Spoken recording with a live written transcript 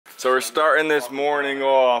So we're starting this morning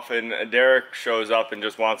off, and Derek shows up and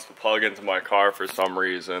just wants to plug into my car for some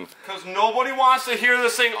reason. Because nobody wants to hear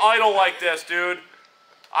this thing idle like this, dude.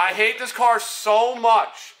 I hate this car so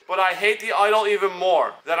much, but I hate the idle even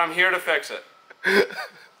more, that I'm here to fix it.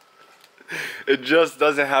 It just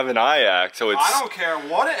doesn't have an IAC, so it's... I don't care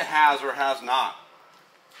what it has or has not.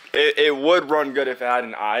 It would run good if it had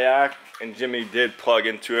an IAC, and Jimmy did plug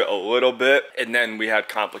into it a little bit, and then we had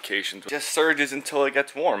complications. It just surges until it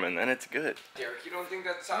gets warm, and then it's good. Derek, you don't think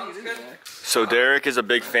that sounds good? So Derek is a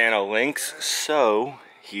big fan of Lynx, so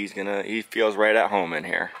he feels right at home in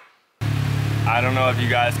here. I don't know if you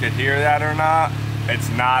guys could hear that or not. It's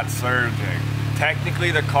not surging.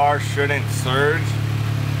 Technically the car shouldn't surge,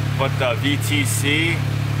 but the VTC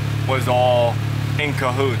was all in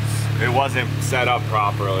cahoots. It wasn't set up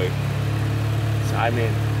properly. So, I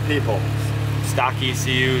mean, people, stock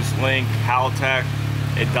ECUs, Link, Haltech,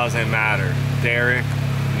 it doesn't matter. Derek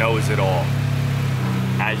knows it all.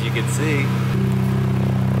 As you can see.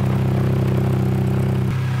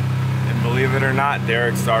 And believe it or not,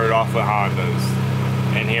 Derek started off with Hondas.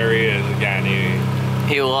 And here he is again.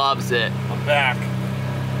 He loves it. I'm back.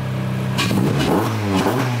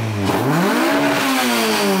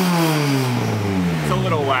 It's a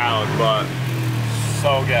little loud, but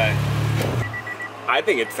so good. I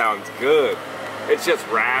think it sounds good. It's just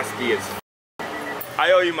raspy as f.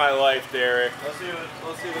 I owe you my life, Derek. Let's see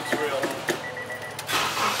if it's real.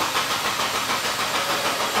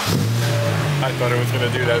 I thought it was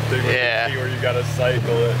gonna do that thing with the key where you gotta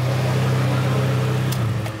cycle it.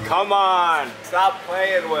 Come on, stop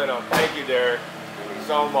playing with him. Thank you, Derek. Thank you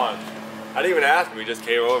so much. I didn't even ask him, he just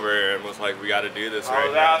came over here and was like, we gotta do this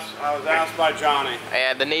right now. I was asked by Johnny.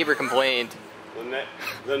 Yeah, the neighbor complained.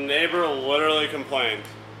 The neighbor literally complained.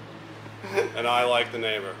 And I like the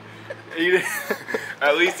neighbor.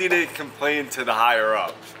 At least he didn't complain to the higher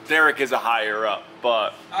up. Derek is a higher up,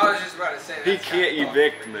 but I was just about to say that. he can't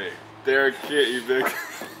evict me. Derek can't evict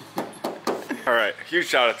me. Alright, huge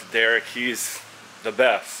shout out to Derek. He's the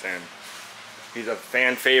best, and he's a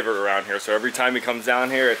fan favorite around here, so every time he comes down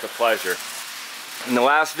here, it's a pleasure. In the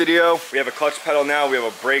last video, we have a clutch pedal now, we have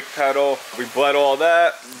a brake pedal, we bled all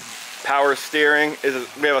that. Power steering,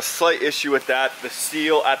 we have a slight issue with that. The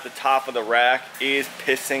seal at the top of the rack is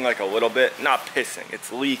pissing like a little bit. Not pissing,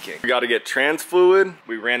 it's leaking. We gotta get trans fluid.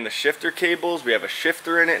 We ran the shifter cables. We have a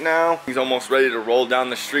shifter in it now. He's almost ready to roll down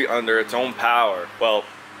the street under its own power. Well,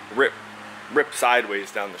 rip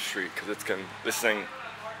sideways down the street, because this thing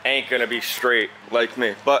ain't gonna be straight like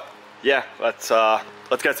me. But yeah, let's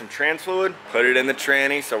get some trans fluid, put it in the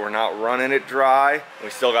tranny so we're not running it dry. We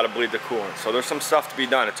still gotta bleed the coolant. So there's some stuff to be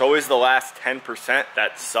done. It's always the last 10%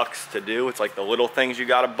 that sucks to do. It's like the little things you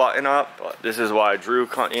gotta button up. But this is why Drew,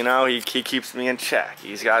 you know, he keeps me in check.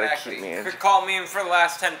 He's gotta keep me in check. You could call me in for the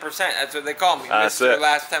last 10%. That's what they call me. That's Mr. it.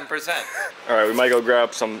 Last 10%. All right, we might go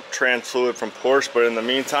grab some trans fluid from Porsche, but in the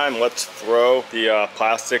meantime, let's throw the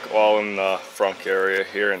plastic all in the front area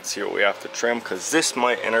here and see what we have to trim, because this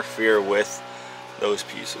might interfere with those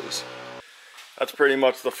pieces. That's pretty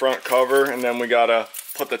much the front cover, and then we gotta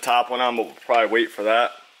put the top one on, but we'll probably wait for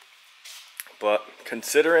that. But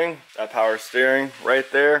considering that power steering right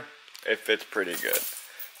there, it fits pretty good.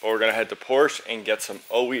 But we're gonna head to Porsche and get some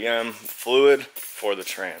OEM fluid for the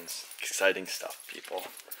trans. Exciting stuff, people.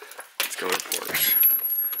 Let's go to Porsche.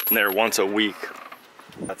 I'm there once a week.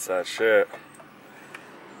 That's that shit.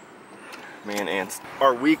 Me and Ants.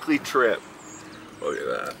 Our weekly trip. Look at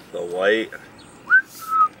that. The white.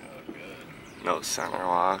 No center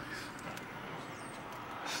lock.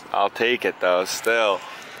 I'll take it though, still.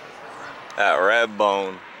 That red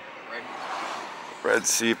bone. Red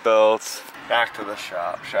seat belts. Back to the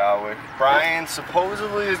shop, shall we? Brian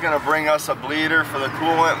supposedly is gonna bring us a bleeder for the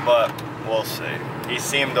coolant, but we'll see. He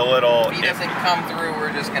seemed a little... If he doesn't come through,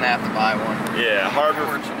 we're just gonna have to buy one. Yeah,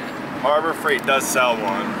 Harbor Freight does sell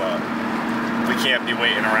one, but we can't be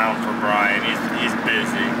waiting around for Brian. He's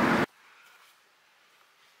busy.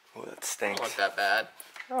 Oh, that stinks. It wasn't that bad.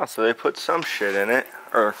 Oh, so they put some shit in it.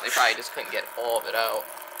 Or they probably just couldn't get all of it out.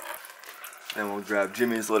 Then we'll grab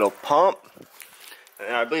Jimmy's little pump.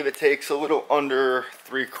 And I believe it takes a little under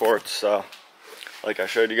 3 quarts. So, like I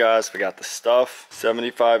showed you guys, we got the stuff.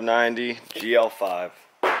 7590 GL5.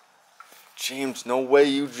 James, no way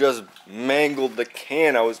you just mangled the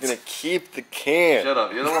can. I was gonna keep the can. Shut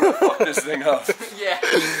up, you're the one that fucked this thing up. Yeah.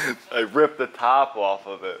 I ripped the top off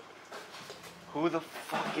of it. Who the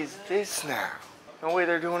fuck is this now? No way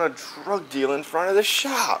they're doing a drug deal in front of the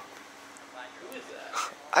shop. Who is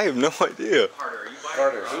that? I have no idea.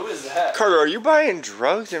 Carter, who is that? Carter, are you buying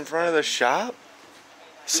drugs in front of the shop?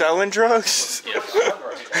 Selling drugs? Yeah,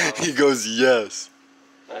 He goes, yes.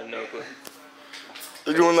 I have no clue.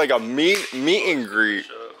 They're doing like a meet and greet.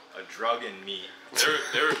 A drug and meat.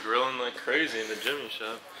 They were grilling like crazy in the Jimmy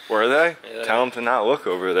shop. Were they? Yeah. Tell them to not look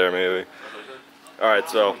over there, maybe. All right,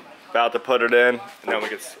 so about to put it in, and then we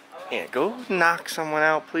can. Aunt, go knock someone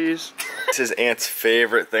out, please. This is Aunt's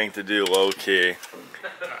favorite thing to do, low key.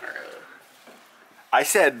 I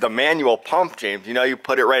said the manual pump, James. You know, you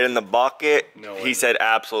put it right in the bucket. No, he said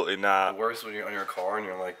absolutely The not. worst when you're on your car and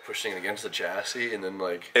you're like pushing it against the chassis and then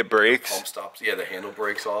like It breaks. pump stops. Yeah, the handle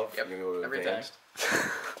breaks off. Yep, You go to every advanced.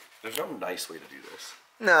 There's no nice way to do this.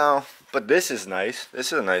 No, but this is nice.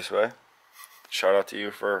 This is a nice way. Shout out to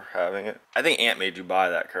you for having it. I think Aunt made you buy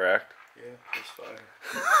that, correct? Yeah, it's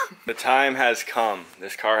fine. The time has come.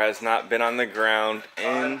 This car has not been on the ground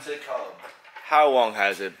in... How long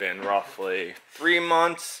has it been, roughly? 3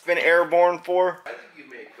 months? Been airborne for? I think you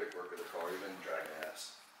made quick work of the car. You've been dragging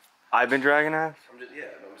ass. I've been dragging ass? I'm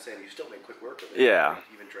saying you still made quick work of it. Yeah.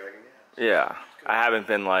 You've been dragging ass. Yeah. I haven't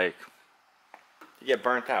been like... You get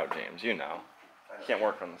burnt out, James. You know. Can't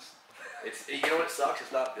work on this. You know what sucks?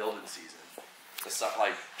 It's not building season.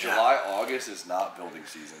 Like July, August is not building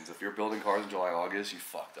seasons. If you're building cars in July, August, you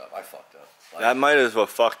fucked up. I fucked up. Like, That might as well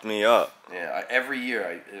fucked me up. yeah, every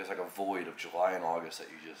year there's like a void of July and August that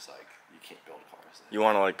you just like you can't build cars. Then. You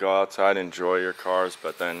want to like go outside, enjoy your cars,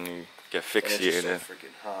 but then you get And it's just so fixated.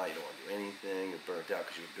 freaking hot. You don't want to do anything. You're burnt out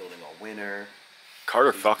because you were building all winter.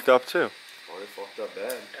 Carter fucked up too. Oh, they fucked up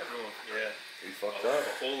bad. Everyone, yeah. We fucked up.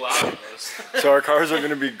 A whole lot of us. So our cars are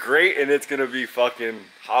gonna be great, and it's gonna be fucking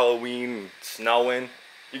Halloween, snowing.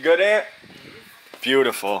 You good, Aunt?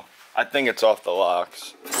 Beautiful. I think it's off the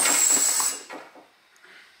locks.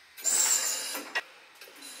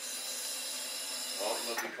 Oh,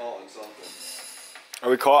 must be calling something. Are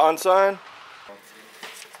we caught on sign?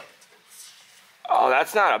 Oh,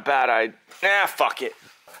 that's not a bad idea. Nah, fuck it.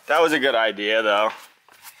 That was a good idea, though.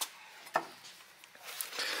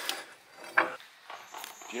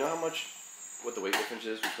 Do you know what the weight difference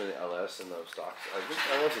is between the LS and the stocks? I think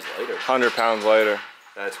the LS is lighter. 100 pounds lighter.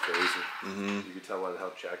 That's crazy. You can tell by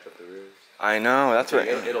how jacked up the rear is. I know, that's what...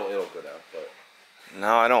 It'll go down, but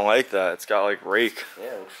No, I don't like that. It's got like rake. yeah,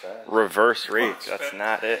 it looks fast. Reverse rake. That's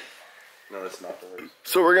not it. No, that's not the race.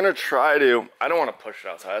 So we're gonna try to... I don't want to push it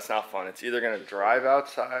outside. That's not fun. It's either gonna drive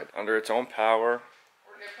outside under its own power.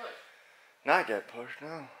 Or get pushed. Not get pushed,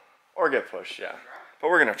 no. Or get pushed, yeah. But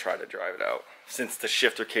we're gonna try to drive it out since the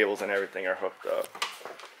shifter cables and everything are hooked up.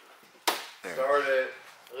 Start it.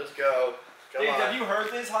 Let's go. Come on. Have you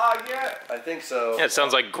heard this hog yet? I think so. Yeah, it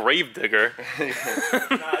sounds like Gravedigger. Nah,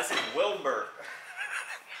 this is Wilbur.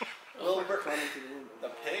 Wilbur coming to the room. The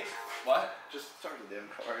pig? What? Just start the damn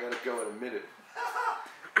car. I gotta go in a minute.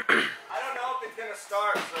 I don't know if it's gonna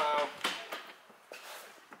start, so...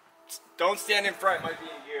 Don't stand in front, it might be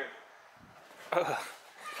in gear.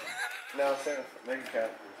 No, Sarah, make it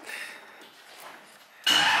count.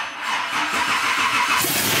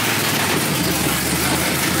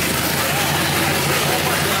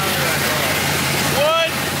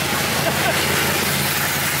 What?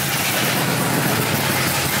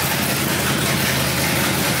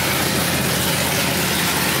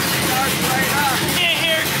 Can't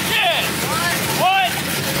hear shit. What?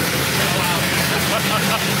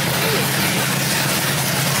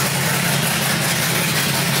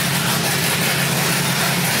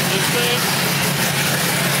 This thing?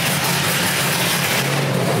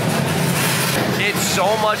 It's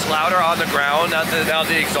so much louder on the ground now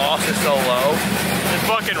the exhaust is so low. It's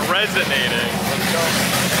fucking resonating.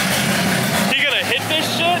 You gonna hit this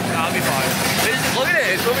shit? I'll be fine. Look at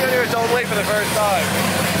it, it's moving under its own weight for the first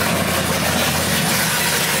time.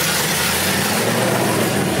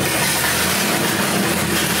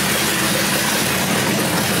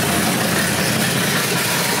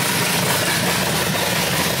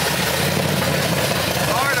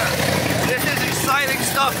 Carter, this is exciting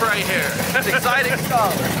stuff right here. It's exciting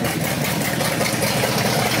stuff.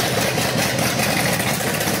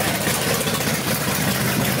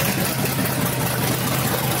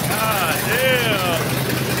 Ah, damn.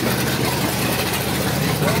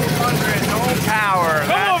 Rolled under its own power.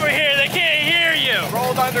 Come over here, they can't hear you.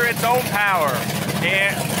 Rolled under its own power.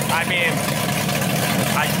 And, I mean,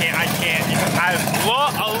 I can't. I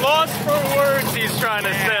lost for words he's trying to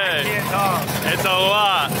I say. can't talk. It's a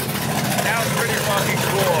lot. That was pretty fucking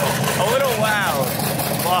cool. A little loud,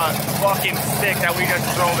 but fucking sick that we just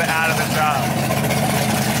drove it out of the shop.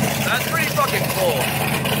 That's pretty fucking cool.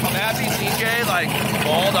 I'm happy TJ like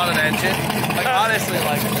balled on an engine. Like honestly,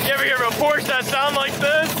 like You ever hear of a Porsche that sound like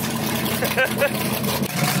this?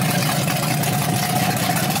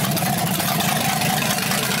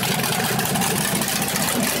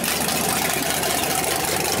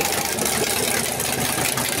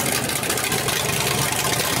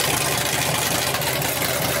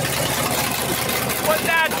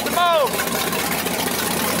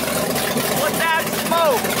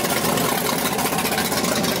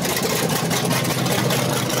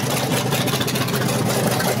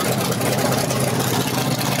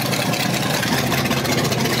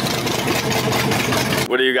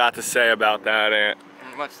 got to say about that, Ant?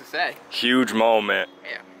 Not much to say. Huge moment.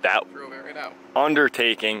 Yeah. That Drove it right out.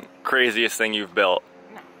 undertaking, craziest thing you've built.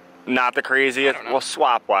 No. Not the craziest? I don't know. Well,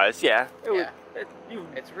 swap-wise, yeah.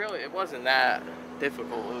 It wasn't that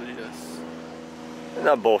difficult. It was just,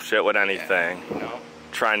 No bullshit with anything. you know,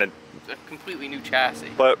 Trying to, it's a completely new chassis.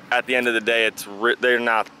 but at the end of the day, they're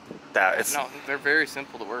not that. It's No, they're very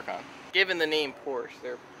simple to work on. Given the name Porsche,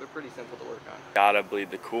 they're pretty simple to work on. gotta bleed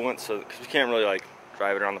the coolant, so because we can't really like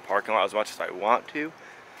drive it around the parking lot as much as I want to.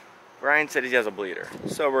 Ryan said he has a bleeder,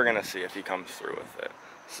 so we're gonna see if he comes through with it.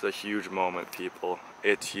 It's a huge moment, people.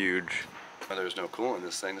 It's huge. There's no coolant in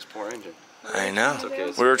this thing, this poor engine. I know. It's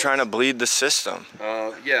okay. We were trying to bleed the system.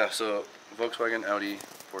 Yeah, so Volkswagen, Audi,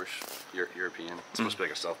 Porsche, European. It's supposed to be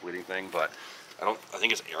like a self-bleeding thing, but I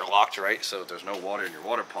think it's airlocked, right? So there's no water in your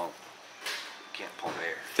water pump. You can't pump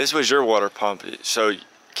air. This was your water pump, so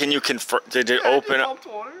can you confirm? Did it open up? Pumped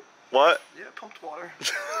water. What? Yeah, pumped water.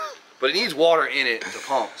 But it needs water in it to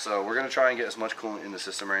pump, so we're gonna try and get as much coolant in the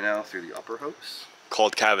system right now through the upper hose.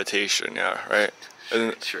 Called cavitation, yeah, right?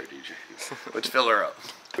 Sure, DJ. Let's fill her up.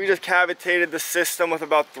 We just cavitated the system with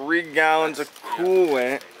about 3 gallons of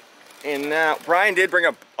coolant. And now, Brian did bring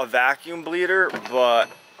a vacuum bleeder, but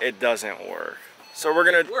it doesn't work. So we're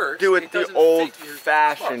gonna do it the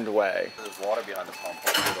old-fashioned way. There's water behind the pump.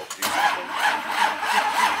 Hopefully it'll do something.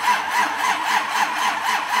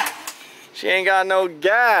 She ain't got no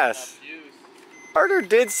gas. Carter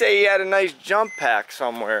did say he had a nice jump pack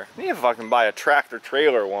somewhere. He need to fucking buy a tractor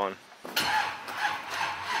trailer one.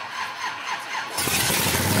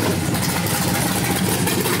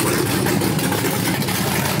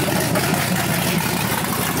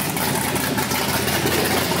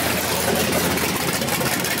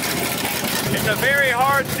 It's a very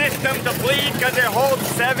hard system to bleed because it holds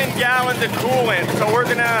 7 gallons of coolant. So we're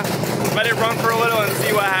gonna let it run for a little and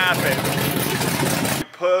see what happens. We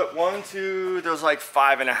put 1, 2, there's like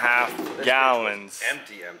 5.5 gallons.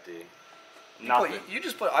 Empty. Nothing. You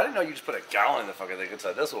just put, I didn't know you just put a gallon in the fucking thing and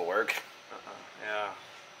said this will work. Yeah.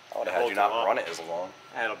 I would have had you not run it as long.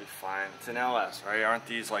 It'll be fine. It's an LS, right? Aren't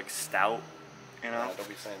these like stout? You know? Yeah, don't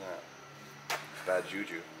be saying that. Bad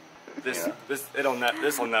juju. This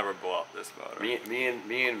will never blow up this motor.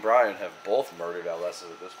 Me and Brian have both murdered LSs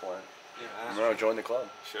at this point. I'm gonna join the club.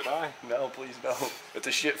 Should I? No, please no. It's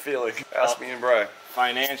a shit feeling. Ask me and Brian.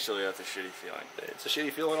 Financially, that's a shitty feeling. It's a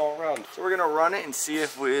shitty feeling all around. So we're gonna run it and see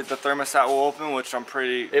if the thermostat will open, which I'm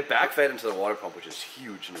pretty. It backfed into the water pump, which is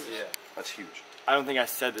huge news. Yeah, that's huge. I don't think I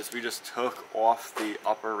said this. We just took off the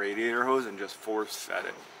upper radiator hose and just force fed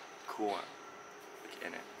it coolant like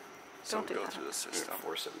in it. So it goes through the system.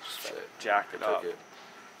 Force it, we just fed it. Jacked it up. Took it.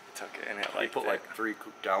 Took it and it He like put like 3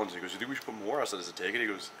 gallons. He goes, "You think we should put more?" I said, "Does it take it?" He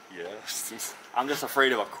goes, "Yes." I'm just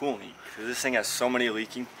afraid of a coolant leak because this thing has so many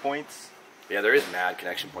leaking points. Yeah, there is mad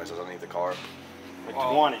connection points underneath the car. Like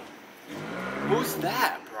 20. Who's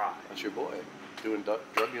that, bro? That's your boy doing drug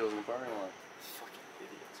deals in the parking lot. Fucking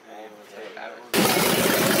idiots, man.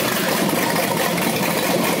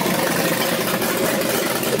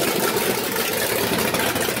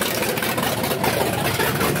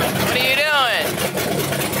 What are you doing?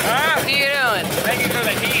 Huh? What are you doing? Making sure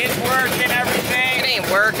the heat is working, everything. It ain't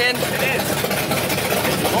working. It is.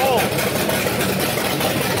 It's cold.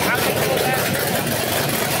 How can you pull that?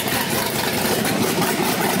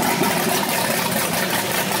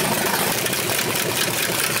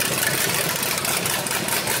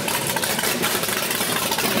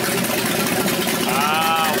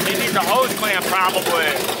 He needs a hose clamp probably.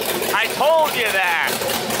 I told you that.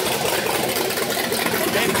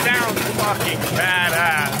 It sounds fucking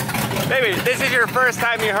badass. Baby, this is your first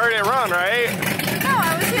time you heard it run, right? No,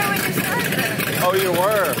 I was here when you started. Oh, you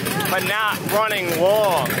were? But not running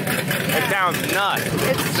long. It sounds nuts.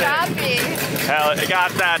 It's choppy. Hell, it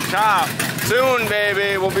got that chop. Soon,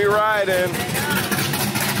 baby, we'll be riding.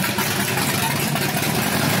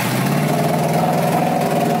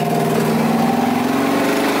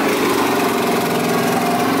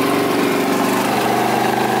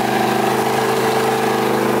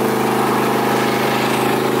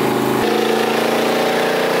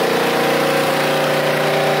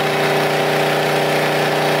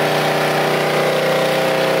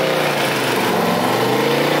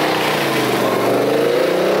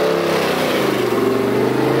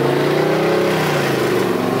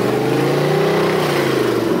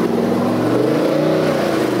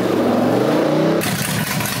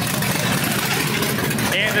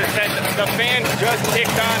 The fan just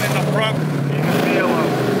kicked on in the front.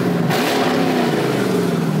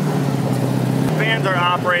 Fans are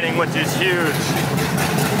operating, which is huge.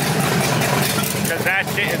 Because that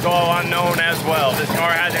shit is all unknown as well. This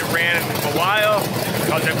car hasn't ran in a while.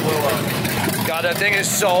 Because it blew up. God, that thing is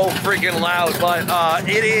so freaking loud, but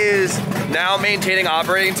it is now maintaining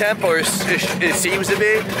operating temp, or it seems to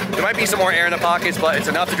be. There might be some more air in the pockets, but it's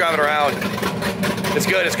enough to drive it around. It's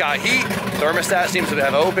good, it's got heat, thermostat seems to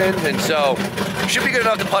have opened, and so it should be good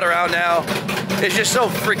enough to putt around now. It's just so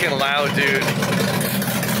freaking loud, dude.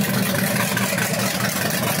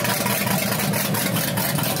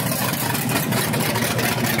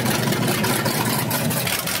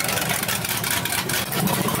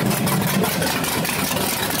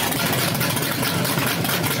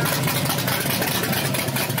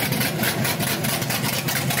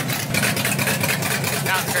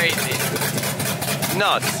 Crazy.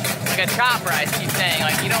 Nuts. Like a chopper, I keep saying.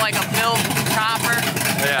 Like, you know, like a film chopper?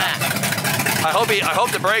 Yeah. Nah. I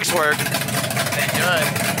hope the brakes work. They should.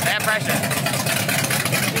 They have pressure.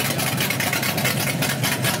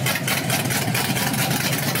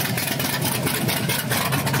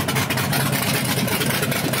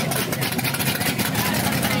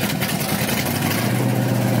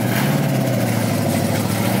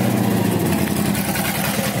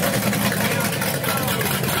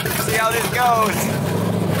 How this goes.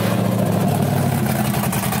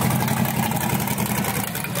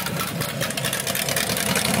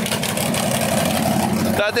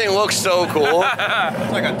 That thing looks so cool.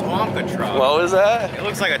 It's like a Tonka truck. What was that? It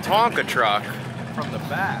looks like a Tonka truck from the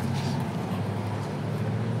back.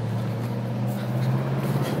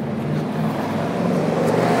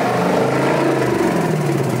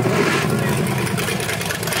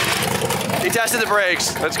 He tested the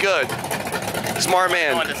brakes. That's good. Smart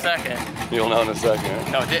man. In a second. You'll know in a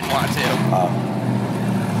second. No, didn't want to.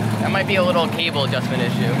 That might be a little cable adjustment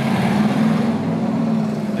issue.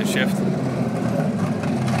 The shift.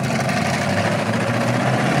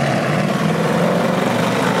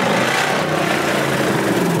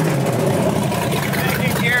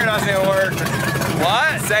 Second gear doesn't work.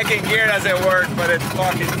 What? Second gear doesn't work, but it's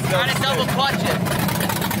fucking still. Try to double clutch it.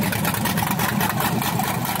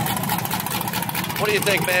 What do you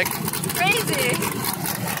think, Meg? Crazy.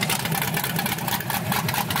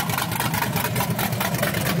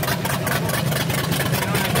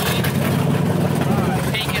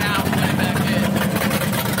 Take it out, put it back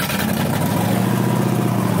in.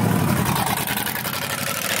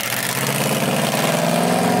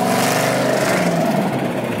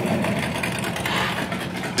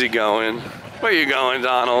 Where's he going? Where are you going,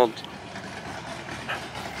 Donald?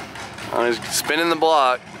 Oh, he's spinning the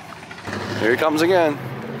block. Here he comes again.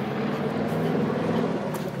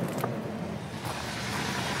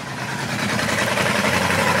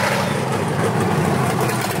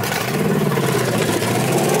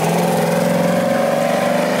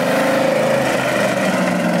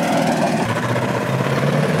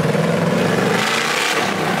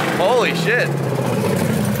 Holy shit.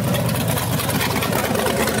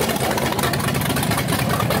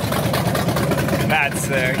 That's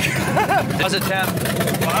sick. How's it temp?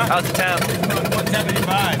 What? How's the temp?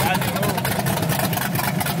 175. Hasn't moved.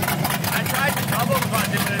 I tried to double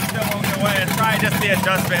clutch it, but it still won't go away. It's probably just the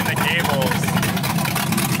adjustment in the cables.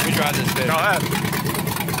 Let me drive this bitch. Go ahead.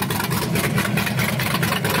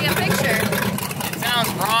 Take a picture. It sounds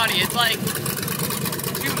raudy. It's like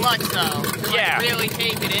too much though. To like Yeah. really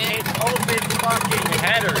take it in. It's open fucking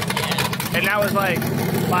header. Yeah. And that was like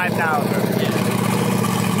 5,000. Yeah.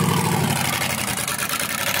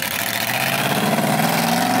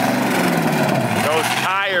 Those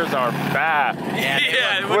tires are bad.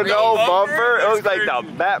 Yeah, With no bumper, it looks like the You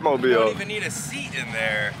don't Batmobile. even need a seat in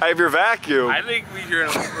there. I have your vacuum. I think we're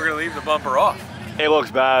gonna leave the bumper off. It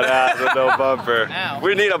looks badass with no bumper. Ow.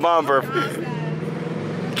 We need a bumper.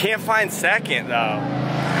 Can't find second though.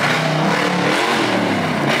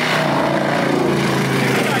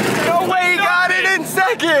 No way he got it in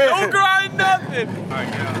second! Don't grind nothing. All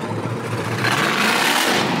right, get out.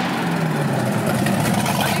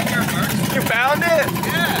 You found it?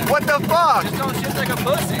 Yeah. What the fuck? Just don't shit like a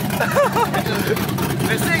pussy.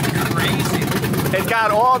 This thing's crazy. It's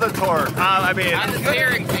got all the torque. I mean, On the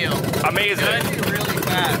steering wheel. amazing. It's gonna be really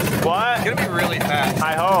fast. What? It's gonna be really fast.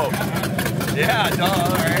 I hope. Yeah, duh.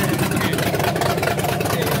 All right.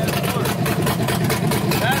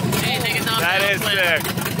 Hey, take a thumbnail. That is clip. sick.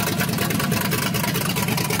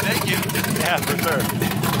 Thank you. Yeah, for sure.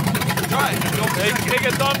 Try it. Take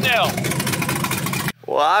a thumbnail.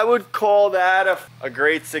 Well, I would call that a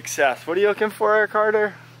great success. What are you looking for,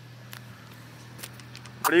 Carter?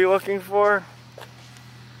 What are you looking for?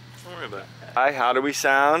 Don't worry about it. How do we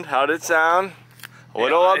sound? How did it sound? A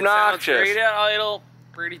little obnoxious. A little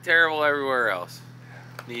pretty terrible everywhere else.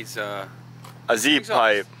 Needs A Z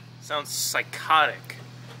pipe. Sounds psychotic.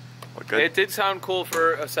 What, good? It did sound cool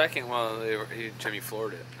for a second while Jimmy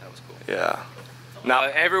floored it. That was cool. Yeah.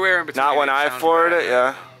 Not everywhere in between. Not when I floored it,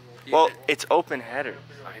 yeah. Well, it's open header.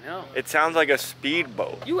 I know. It sounds like a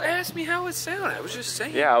speedboat. You asked me how it sounded. I was just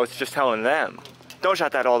saying. Yeah, I was just telling them. Don't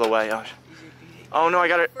shut that all the way. Oh no, I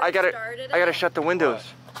gotta shut the windows.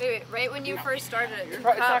 Wait, right when you first started it, It's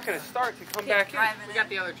not gonna start to come back in. We got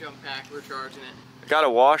the other jump pack. We're charging it. Gotta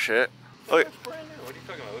wash it. Look. It's brand new. What are you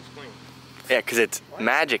talking about? It looks clean. Yeah, 'cause it's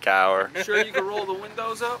magic hour. You sure you can roll the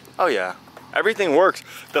windows up? Oh yeah. Everything works.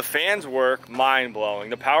 The fans work, mind-blowing.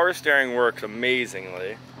 The power steering works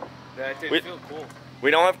amazingly. That did feel cool.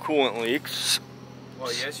 We don't have coolant leaks.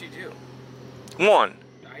 Well, yes, you do. One.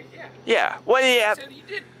 Yeah. Yeah. Well, yeah. I said you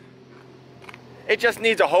did. It just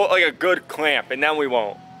needs a good clamp, and then we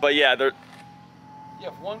won't. But yeah, You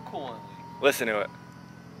have one coolant leak. listen to it.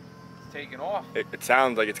 It's taking off. It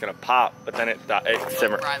sounds like it's gonna pop, but then it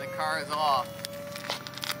simmers. Fry, the car is off.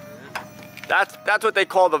 That's what they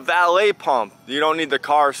call the valet pump. You don't need the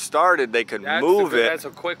car started. They can move it. That's a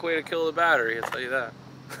quick way to kill the battery. I'll tell you that.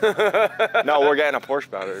 No, we're getting a Porsche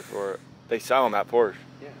battery for it. They sell them at Porsche.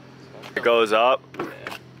 Yeah. It goes up.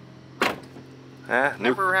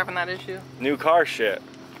 Remember we're having that issue? New car shit.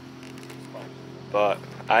 But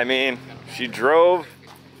I mean, she drove,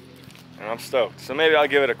 and I'm stoked. So maybe I'll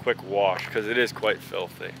give it a quick wash because it is quite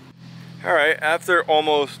filthy. All right, after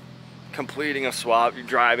almost completing a swap, you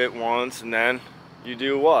drive it once, and then you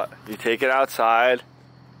do what? You take it outside.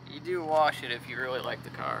 You do wash it if you really like the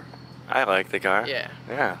car. I like the car. Yeah.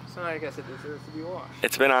 Yeah. So I guess it deserves to be washed.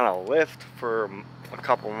 It's been on a lift for a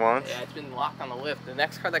couple months. Yeah, it's been locked on the lift. The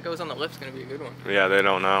next car that goes on the lift is going to be a good one. Yeah, they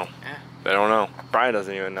don't know. Yeah. They don't know. Brian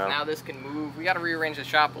doesn't even know. Now this can move. We got to rearrange the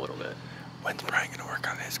shop a little bit. When's Brian gonna work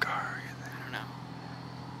on his car? I don't know.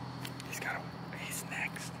 He's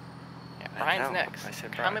next. Yeah, Brian's know. next. I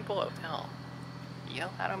said Brian. Comment below. Tell him.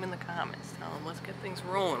 Yell at him in the comments. Tell him let's get things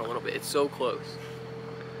rolling a little bit. It's so close.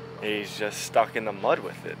 He's just stuck in the mud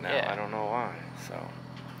with it now. Yeah. I don't know why. So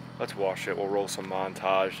let's wash it. We'll roll some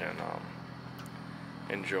montage and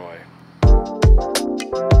enjoy.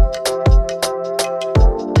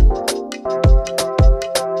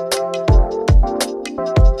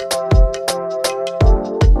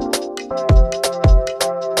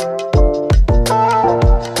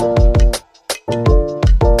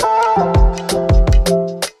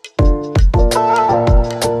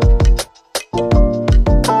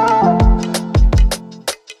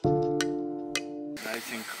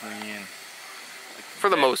 Nice and clean. For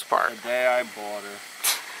the most part. The day I bought her.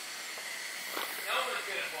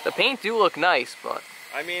 The paint do look nice, but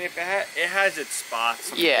I mean, if it has its spots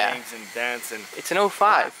and Yeah. things and dents and it's an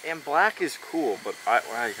 05. And black is cool, but I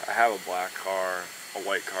have a black car, a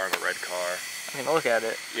white car, and a red car. I mean, look at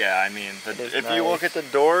it. Yeah, I mean, is if you look nice. at the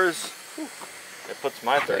doors, it puts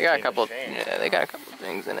my 13 They got a couple. to shame. Yeah, they got a couple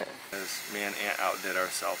things in it. Me and Aunt outdid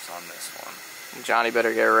ourselves on this one. Johnny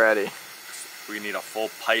better get ready. We need a full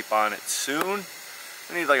pipe on it soon.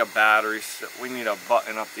 We need like a battery. We need a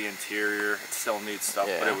button up the interior. It still needs stuff,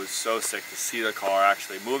 but Yeah. it was so sick to see the car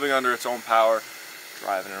actually moving under its own power,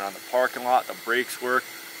 driving around the parking lot. The brakes work.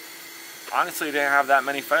 Honestly, didn't have that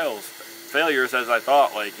many failures as I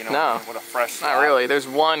thought. Like, you know, No. what a fresh Not slot. really. There's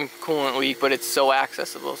one coolant leak, but it's so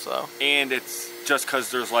accessible. So And it's just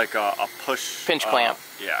because there's like a push Pinch clamp.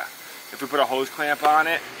 Yeah. If we put a hose clamp on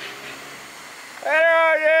it.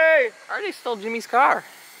 Hey, RJ's still Jimmy's car.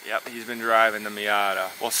 yep, he's been driving the Miata.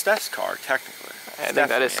 Well, Steph's car, technically. I think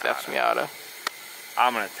that is Steph's Miata.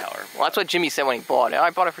 I'm gonna tell her. Well, that's what Jimmy said when he bought it. I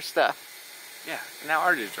bought it for Steph. Yeah, now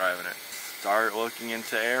RJ's driving it. Start looking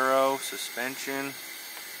into aero, suspension,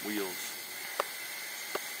 wheels.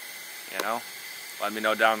 You know? Let me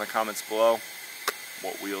know down in the comments below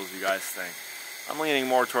what wheels you guys think. I'm leaning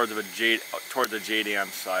more towards a JDM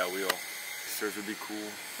style wheel. Sisters would be cool.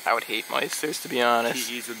 I would hate Meisters, to be honest.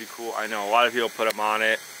 TEs would be cool. I know a lot of people put them on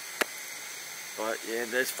it. But yeah,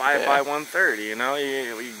 this 5x130, you know,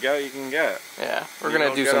 you get, you can get. Yeah, we're You gonna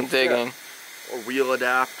don't do get some upset. digging. Or wheel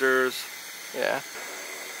adapters. Yeah.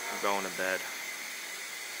 I'm going to bed.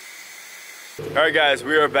 Alright guys,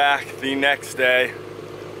 we are back the next day.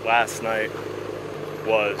 Last night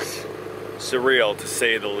was surreal to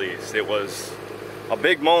say the least. It was a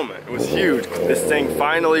big moment. It was huge. This thing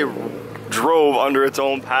finally drove under its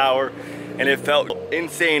own power and it felt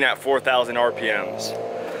insane at 4,000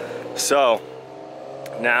 RPMs. So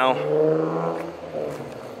now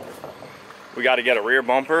we got to get a rear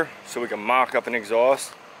bumper so we can mock up an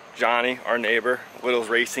exhaust. Johnny, our neighbor, Little's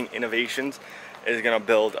Racing Innovations, is gonna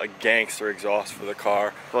build a gangster exhaust for the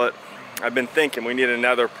car. But I've been thinking we need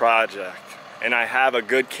another project, and I have a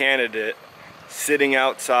good candidate sitting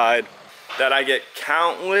outside that I get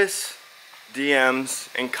countless DMs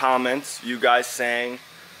and comments, you guys saying,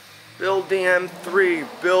 build the M3,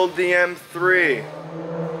 build the M3.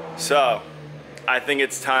 So, I think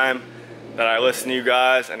it's time that I listen to you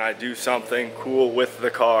guys and I do something cool with the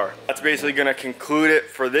car. That's basically gonna conclude it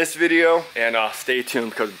for this video, and stay tuned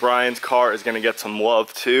because Brian's car is gonna get some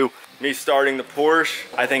love too. Me starting the Porsche,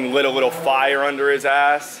 I think lit a little fire under his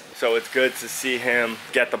ass, so it's good to see him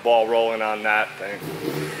get the ball rolling on that thing.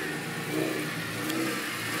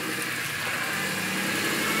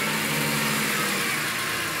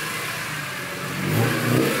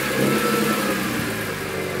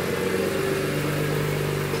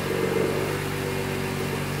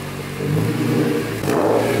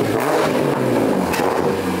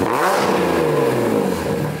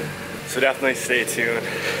 So definitely stay tuned.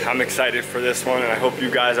 I'm excited for this one and I hope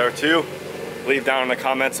you guys are too. Leave down in the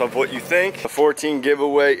comments of what you think. The 14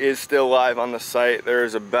 giveaway is still live on the site.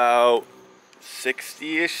 There's about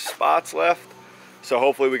 60-ish spots left. So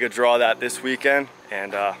hopefully we could draw that this weekend,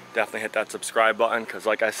 and definitely hit that subscribe button because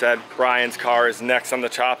like I said, Brian's car is next on the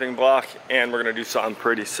chopping block and we're gonna do something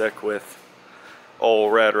pretty sick with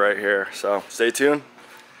old red right here. So stay tuned.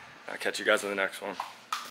 I'll catch you guys in the next one.